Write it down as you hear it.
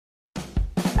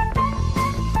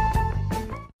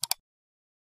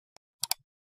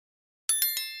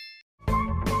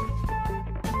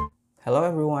Hello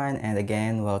everyone, and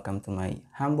again, welcome to my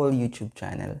humble YouTube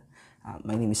channel.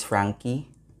 My name is Frankie,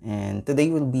 and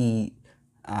today we'll be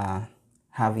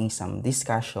having some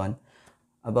discussion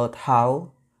about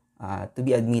how to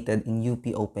be admitted in UP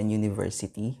Open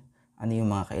University, ano yung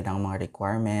mga kailangang mga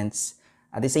requirements,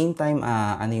 at the same time,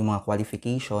 ano yung mga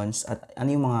qualifications, at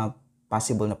ano yung mga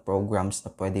possible na programs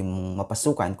na pwede mong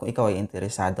mapasukan kung ikaw ay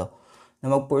interesado na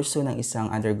mag-pursue ng isang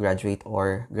undergraduate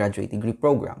or graduate degree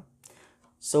program.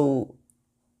 So,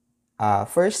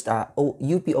 first,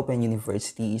 UP Open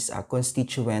University is a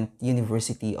constituent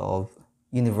University of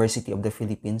the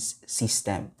Philippines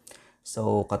system.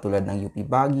 So, katulad ng UP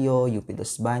Baguio, UP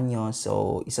Los Baños,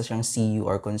 so isa siyang CU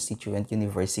or constituent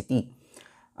university.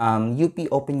 UP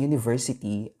Open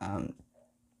University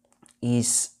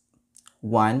is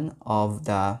one of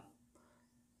the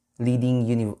leading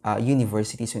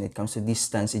universities when it comes to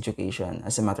distance education.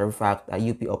 As a matter of fact,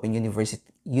 UP Open University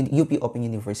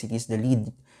is the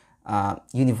lead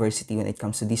university when it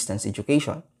comes to distance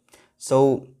education.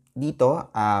 So, dito,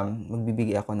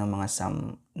 magbibigay ako ng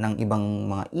ng ibang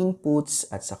mga inputs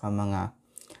at saka mga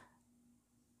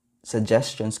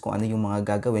suggestions kung ano yung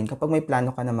mga gagawin kapag may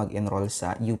plano ka na mag-enroll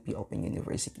sa UP Open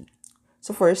University.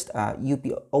 So first, UP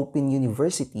Open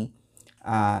University,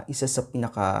 isa sa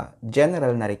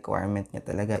pinaka-general na requirement niya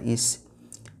talaga is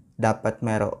dapat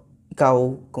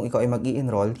kung ikaw ay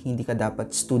mag-i-enroll, hindi ka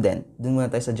dapat student. Doon muna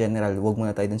tayo sa general, huwag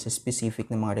muna tayo dun sa specific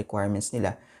na mga requirements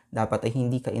nila. Dapat ay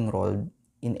hindi ka enrolled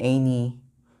in any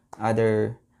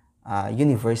other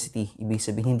university. Ibig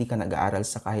sabihin, hindi ka nag-aaral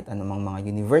sa kahit anumang mga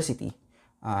university.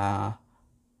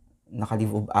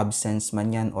 Naka-leave of absence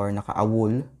man yan or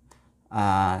naka-awol,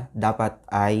 dapat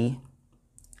ay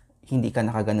hindi ka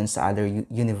nakaganon sa other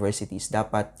universities.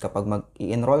 Dapat kapag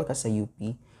mag-i-enroll ka sa UP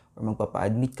or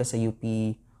magpapa-admit ka sa UP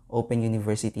Open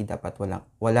University, dapat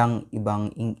walang ibang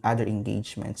other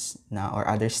engagements na or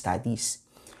other studies.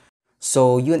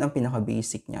 So, yun ang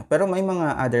pinaka-basic niya. Pero may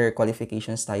mga other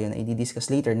qualifications tayo na i-discuss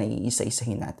later na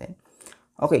iisa-isahin natin.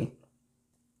 Okay.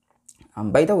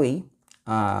 By the way,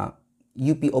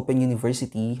 UP Open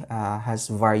University has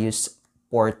various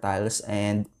portals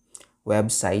and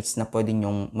websites na pwede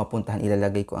nyong mapuntahan.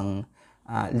 Ilalagay ko ang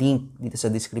link dito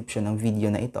sa description ng video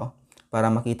na ito para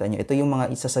makita nyo. Ito yung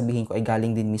mga isasabihin ko ay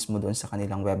galing din mismo doon sa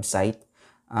kanilang website.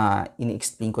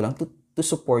 Ini-explain ko lang to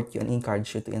support you and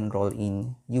encourage you to enroll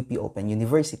in UP Open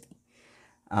University.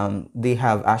 They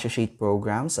have associate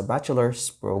programs,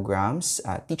 bachelor's programs,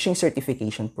 teaching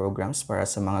certification programs para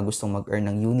sa mga gustong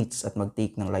mag-earn ng units at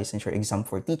mag-take ng licensure exam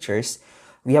for teachers.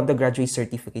 We have the graduate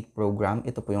certificate program.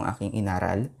 Ito po yung aking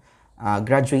inaral.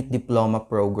 Graduate diploma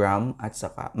program at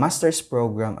saka master's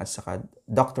program at saka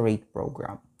doctorate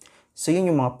program. So,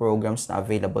 yun yung mga programs na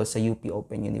available sa UP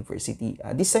Open University.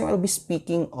 This time, I'll be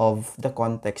speaking of the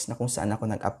context na kung saan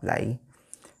ako nag-apply.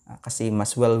 Kasi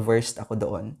mas well-versed ako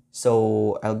doon. So,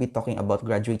 I'll be talking about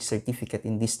graduate certificate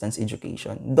in distance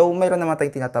education. Though, mayroon naman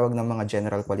tayong tinatawag ng mga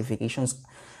general qualifications.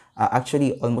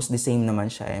 Actually, almost the same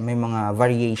naman siya. May mga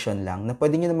variation lang na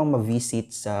pwede nyo namang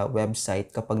ma-visit sa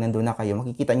website. Kapag nandun na kayo,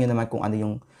 makikita nyo naman kung ano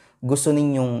yung gusto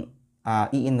ninyong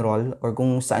i-enroll or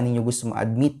kung saan ninyo gusto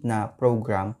ma-admit na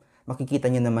program. Makikita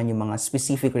nyo naman yung mga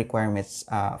specific requirements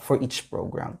for each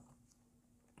program.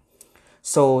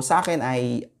 So, sa akin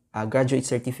ay graduate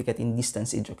certificate in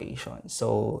distance education.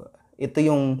 So, ito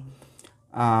yung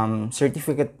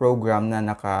certificate program na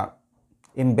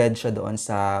naka-embed siya doon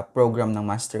sa program ng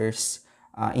Masters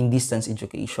in Distance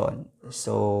Education.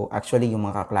 So, actually, yung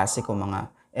mga kaklase ko, mga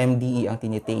MDE ang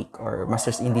tinitake or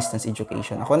Masters in Distance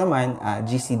Education. Ako naman,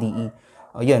 GCDE.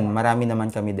 Yun, marami naman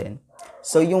kami din.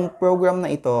 So, yung program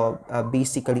na ito,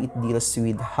 basically, it deals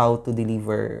with how to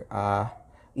deliver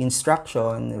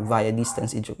instruction via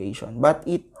distance education. But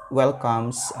it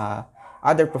welcomes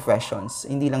other professions.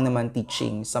 Hindi lang naman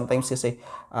teaching. Sometimes kasi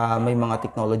may mga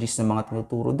technologies na mga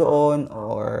tinuturo doon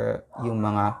or yung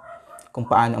mga kung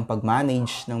paano ang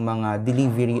pag-manage ng mga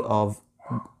delivery of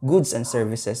goods and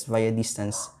services via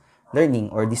distance learning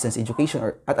or distance education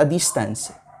or at a distance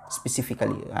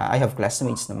specifically. I have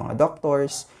classmates na mga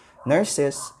doctors,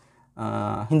 nurses,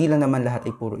 hindi lang naman lahat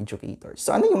ay puro educators.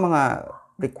 So, ano yung mga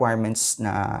requirements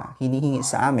na hinihingi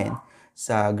sa amin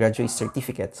sa graduate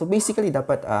certificate? So, basically,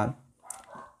 dapat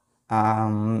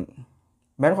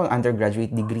meron kang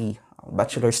undergraduate degree,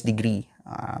 bachelor's degree,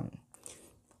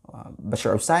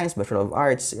 Bachelor of Science, Bachelor of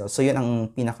Arts. So, yun ang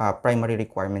pinaka-primary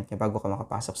requirement niya bago ka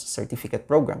makapasok sa certificate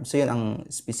program. So, yun ang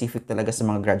specific talaga sa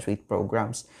mga graduate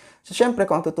programs. So, syempre,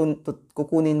 kung ang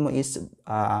kukunin mo is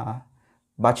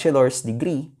bachelor's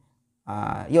degree,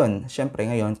 yun, syempre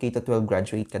ngayon, K-12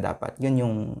 graduate ka dapat. Yun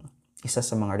yung isa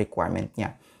sa mga requirement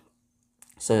niya.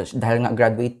 So, dahil nga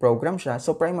graduate program siya,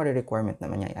 so primary requirement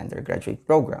naman niya ay undergraduate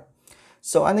program.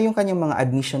 So, ano yung kanyang mga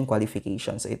admission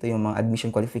qualifications? So, ito yung mga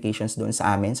admission qualifications doon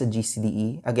sa amin, sa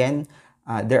GCDE. Again,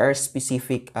 there are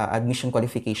specific admission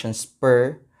qualifications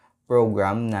per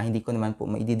program na hindi ko naman po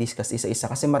maidi-discuss isa-isa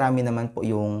kasi marami naman po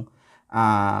yung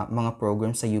mga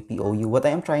programs sa UPOU. What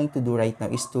I am trying to do right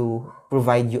now is to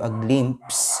provide you a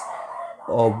glimpse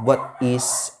of what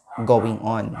is going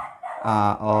on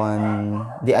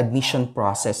the admission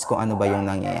process, kung ano ba yung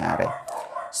nangyayari.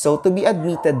 So, to be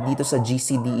admitted dito sa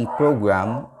GCDE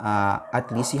program, at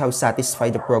least you have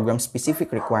satisfied the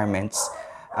program-specific requirements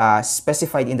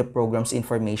specified in the program's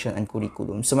information and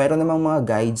curriculum. So, mayroon namang mga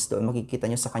guides doon. Makikita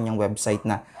nyo sa kanyang website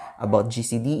na about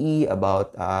GCDE,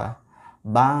 about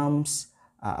BAMS,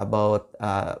 about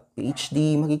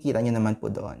PhD. Makikita nyo naman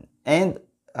po doon. And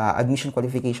admission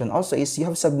qualification also is you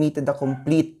have submitted the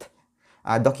complete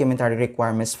documentary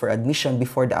requirements for admission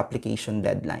before the application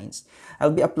deadlines. I'll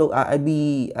be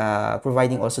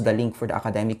providing also the link for the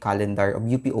academic calendar of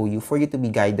UPOU for you to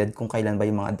be guided kung kailan ba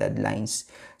yung mga deadlines.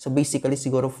 So basically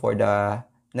siguro for the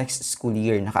next school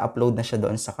year, naka-upload na siya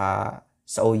doon sa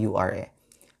OUR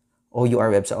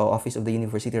website, o Office of the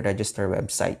University Registrar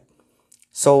website.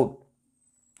 So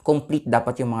complete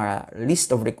dapat yung mga list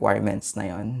of requirements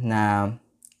na yon na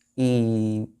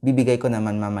ibibigay ko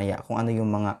naman mamaya kung ano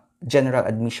yung mga general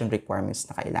admission requirements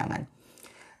na kailangan.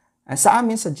 Sa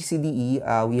amin sa GCDE,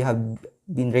 we have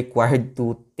been required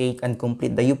to take and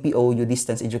complete the UPOU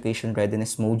Distance Education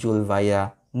Readiness Module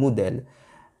via Moodle.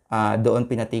 Doon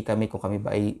pinatake kami kung kami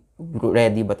ba ay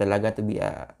ready ba talaga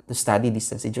to study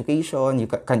distance education.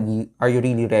 Are you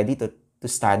really ready to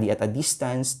study at a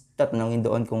distance? Tatanungin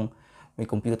doon kung may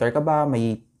computer ka ba,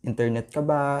 may internet ka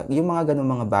ba, yung mga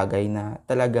ganung mga bagay na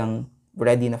talagang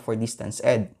ready na for distance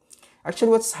ed.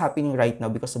 Actually, what's happening right now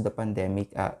because of the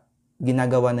pandemic,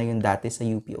 ginagawa na yun dati sa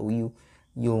UPOU,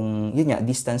 yun nga,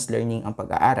 distance learning ang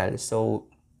pag-aaral. So,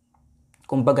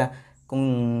 kumbaga, kung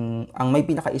ang may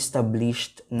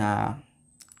pinaka-established na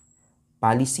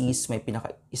policies, may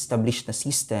pinaka-established na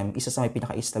system, isa sa may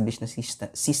pinaka-established na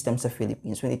system sa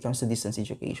Philippines when it comes to distance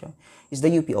education is the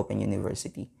UP Open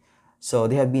University. So,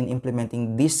 they have been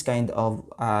implementing this kind of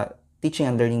teaching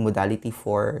and learning modality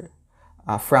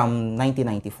from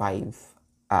 1995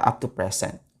 up to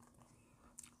present.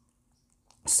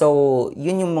 So,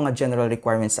 yun yung mga general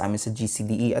requirements sa amin sa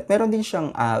GCDE. At meron din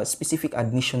siyang specific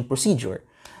admission procedure.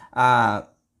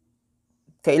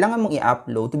 Kailangan mong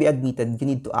i-upload, to be admitted, you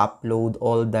need to upload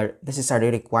all the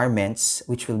necessary requirements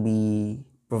which will be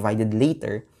provided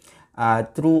later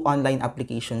through online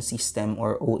application system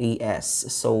or OAS.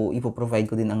 So, ipoprovide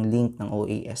ko din ang link ng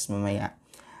OAS mamaya.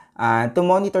 To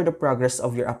monitor the progress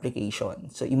of your application.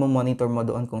 So, imo-monitor mo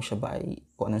doon kung siya ba ay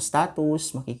kung anong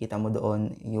status, makikita mo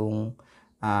doon yung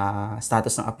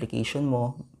status ng application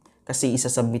mo. Kasi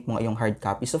isa-submit mo yung hard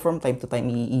copy. So, from time to time,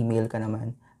 i-email ka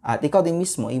naman. At ikaw din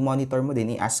mismo, i-monitor mo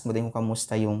din, i-ask mo din kung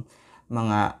kamusta yung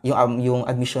yung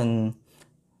admission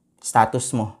status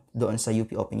mo doon sa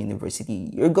UP Open University.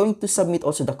 You're going to submit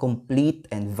also the complete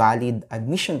and valid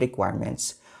admission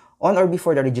requirements on or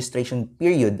before the registration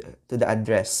period to the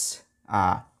address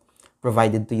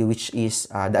provided to you, which is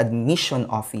the admission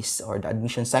office or the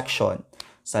admission section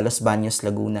sa Los Baños,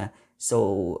 Laguna.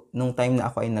 So, nung time na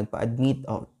ako ay nagpa-admit,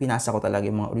 pinasa ko talaga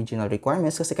yung mga original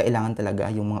requirements kasi kailangan talaga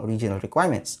yung mga original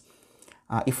requirements.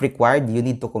 If required, you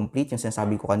need to complete yung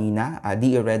sinasabi ko kanina,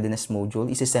 DE Readiness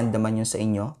Module. Isi-send naman yun sa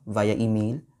inyo via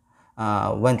email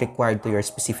when required to your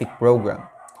specific program.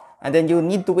 And then you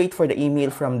need to wait for the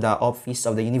email from the Office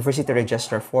of the University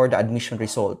Registrar for the admission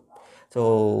result.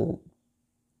 So,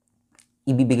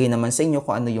 ibibigay naman sa inyo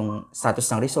kung ano yung status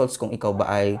ng results, kung ikaw ba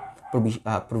ay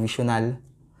provisional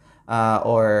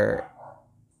or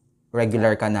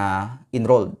regular ka na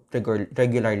enrolled,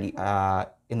 regularly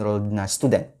enrolled na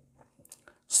student.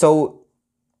 So,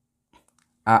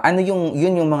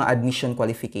 yun yung mga admission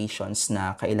qualifications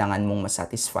na kailangan mong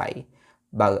masatisfy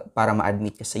para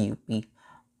ma-admit ka sa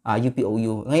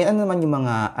UPOU. Ngayon, ano naman yung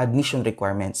mga admission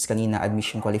requirements? Kanina,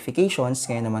 admission qualifications.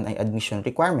 Ngayon naman ay admission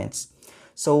requirements.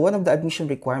 So, one of the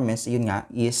admission requirements, yun nga,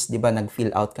 is, di ba,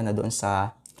 nag-fill out ka na doon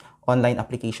sa online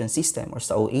application system or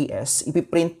sa OAS.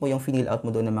 Ipiprint mo yung fill out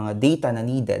mo doon ng mga data na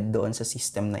needed doon sa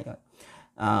system na yun.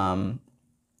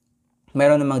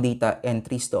 Meron namang data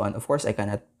entries doon. Of course, I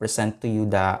cannot present to you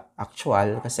the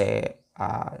actual kasi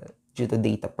due to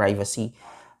data privacy.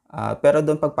 Pero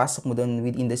doon pagpasok mo doon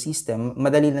within the system,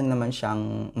 madali lang naman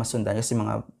siyang masundan kasi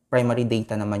mga primary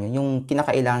data naman yun. Yung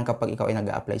kinakailangan kapag ikaw ay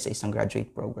nag-a-apply sa isang graduate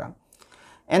program.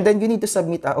 And then you need to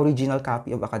submit an original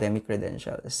copy of academic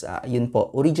credentials. Yun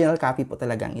po, original copy po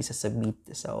talaga ang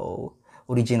isa-submit. So,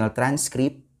 original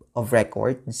transcript of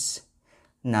records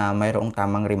na mayroong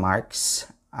tamang remarks.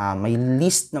 May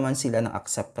list naman sila ng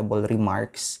acceptable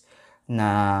remarks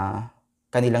na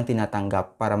kanilang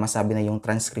tinatanggap para masabi na yung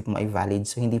transcript mo ay valid.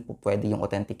 So, hindi po pwede yung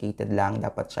authenticated lang.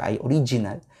 Dapat siya ay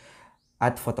original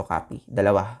at photocopy.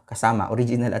 Dalawa, kasama.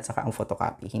 Original at saka ang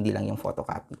photocopy. Hindi lang yung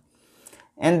photocopy.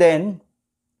 And then,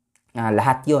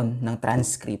 lahat yon ng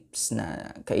transcripts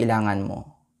na kailangan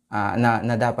mo,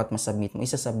 na dapat masubmit mo,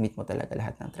 isasubmit mo talaga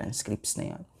lahat ng transcripts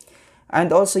na yon.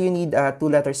 And also, you need 2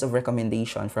 letters of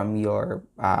recommendation from your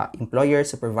employer,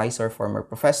 supervisor, former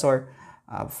professor,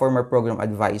 former program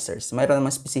advisors. Mayroon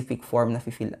naman specific form na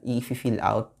i-fill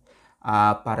out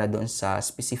para doon sa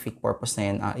specific purpose na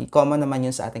yun. Common naman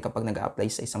yun sa atin kapag nag-apply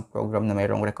sa isang program na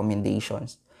mayroong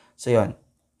recommendations. So, yun,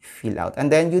 fill out.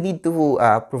 And then, you need to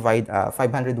provide a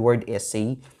 500-word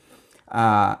essay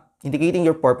indicating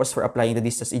your purpose for applying the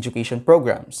distance education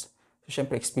programs. So,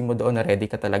 syempre, explain mo doon na ready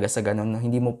ka talaga sa ganun. No?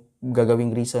 Hindi mo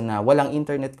gagawing reason na walang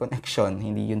internet connection.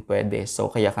 Hindi yun pwede.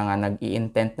 So, kaya ka nga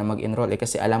nag-i-intent na mag-enroll.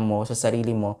 Kasi alam mo sa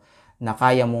sarili mo na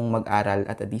kaya mong mag-aral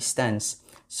at a distance.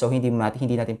 So, hindi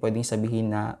natin pwedeng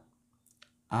sabihin na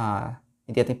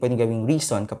hindi natin pwedeng gawing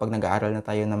reason kapag nag-aaral na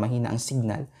tayo na mahina ang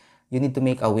signal. You need to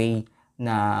make a way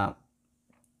na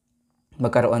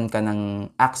magkaroon ka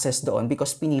ng access doon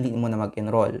because pinili mo na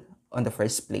mag-enroll on the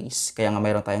first place. Kaya nga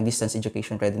mayroon tayong Distance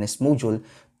Education Readiness Module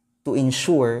to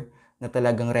ensure na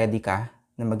talagang ready ka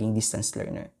na maging distance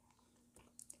learner.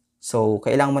 So,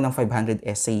 kailangan mo ng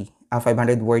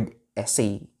 500-word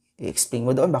essay. I-explain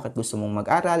mo doon bakit gusto mong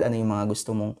mag-aral, ano yung mga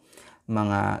gusto mong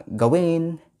mga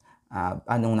gawin,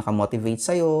 anong nakamotivate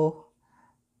sa'yo,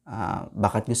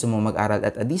 bakit gusto mong mag-aral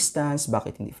at a distance,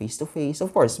 bakit hindi face-to-face.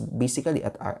 Of course, basically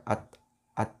at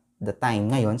the time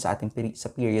ngayon sa ating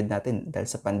sa period natin dahil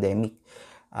sa pandemic,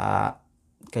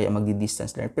 kaya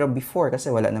magdi-distance learn. Pero before, kasi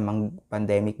wala namang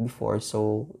pandemic before,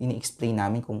 so ini-explain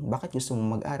namin kung bakit gusto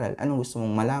mong mag-aral, anong gusto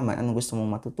mong malaman, anong gusto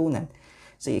mong matutunan.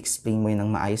 So, i-explain mo yun ng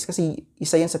maayos. Kasi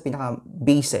isa yan sa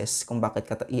pinaka-basis kung bakit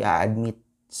ka i-admit.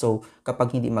 So,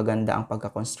 kapag hindi maganda ang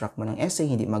pagka-construct mo ng essay,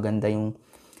 hindi maganda yung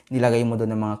nilagay mo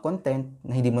doon ng mga content,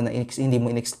 na hindi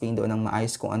mo in-explain doon ng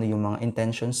maayos kung ano yung mga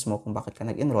intentions mo, kung bakit ka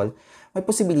nag-enroll, may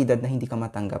posibilidad na hindi ka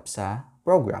matanggap sa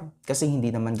program. Kasi hindi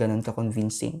naman ganun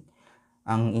ka-convincing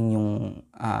ang inyong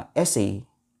essay.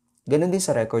 Ganun din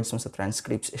sa records mo sa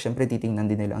transcripts. Siyempre, titingnan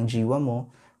din nila ang jiwa mo,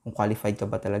 kung qualified ka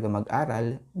ba talaga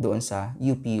mag-aral doon sa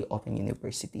UPOU Open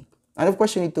University. And of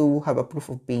course, you need to have a proof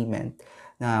of payment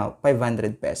na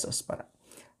 500 pesos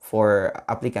for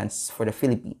applicants for the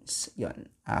Philippines. Yun.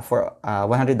 For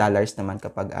 $100 naman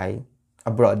kapag ay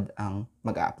abroad ang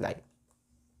mag-a-apply.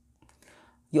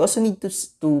 You also need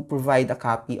to provide a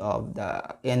copy of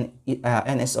the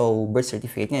NSO birth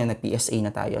certificate. Ngayon, nag-PSA na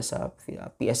tayo sa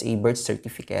PSA birth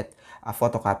certificate.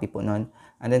 Photocopy po nun.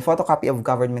 And then, photocopy of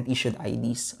government-issued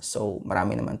IDs. So,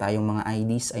 marami naman tayong mga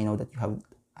IDs. I know that you have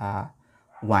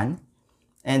one.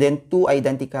 And then, 2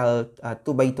 identical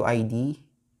 2x2 ID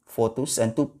photos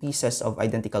and 2 pieces of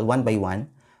identical 1x1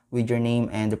 with your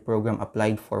name and the program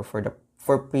applied for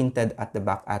printed at the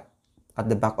back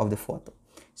of the photo.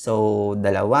 So,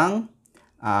 dalawang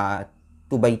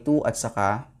 2x2 at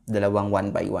saka dalawang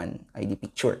 1x1 ID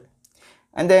picture.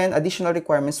 And then, additional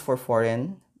requirements for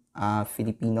foreign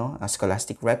Filipino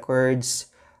scholastic records,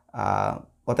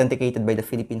 authenticated by the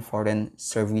Philippine Foreign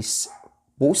Service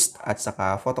Post, at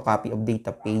saka photocopy of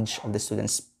data page of the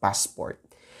student's passport.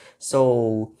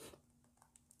 So,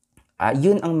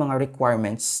 yun ang mga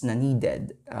requirements na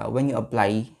needed when you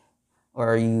apply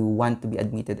or you want to be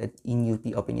admitted in UP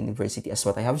Open University. As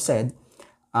what I have said,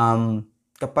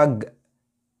 kapag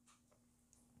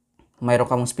mayroon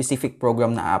kang specific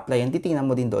program na apply, titingnan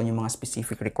mo din doon yung mga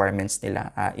specific requirements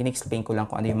nila. In-explain ko lang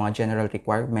kung ano yung mga general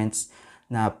requirements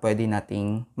na pwede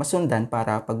nating masundan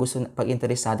para pag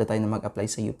interesado tayo na mag-apply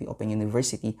sa UP Open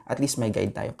University, at least may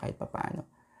guide tayo kahit papaano.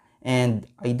 And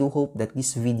I do hope that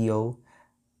this video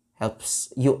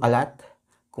helps you a lot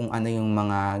kung ano yung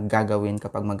mga gagawin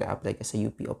kapag mag-a-apply ka sa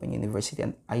UP Open University.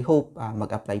 And I hope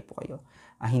mag-apply po kayo.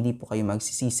 Hindi po kayo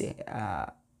magsisisi.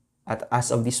 At as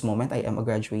of this moment, I am a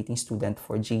graduating student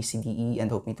for JCDE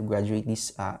and hoping to graduate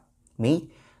this May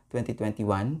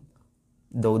 2021.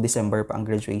 Though December pa ang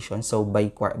graduation. So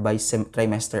by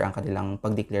trimester ang kanilang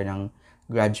pag-declare ng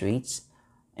graduates.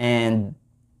 And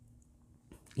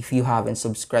if you haven't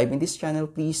subscribed in this channel,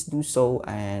 please do so,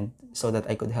 and so that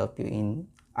I could help you in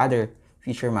other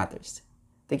future matters.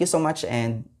 Thank you so much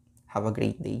and have a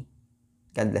great day.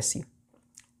 God bless you.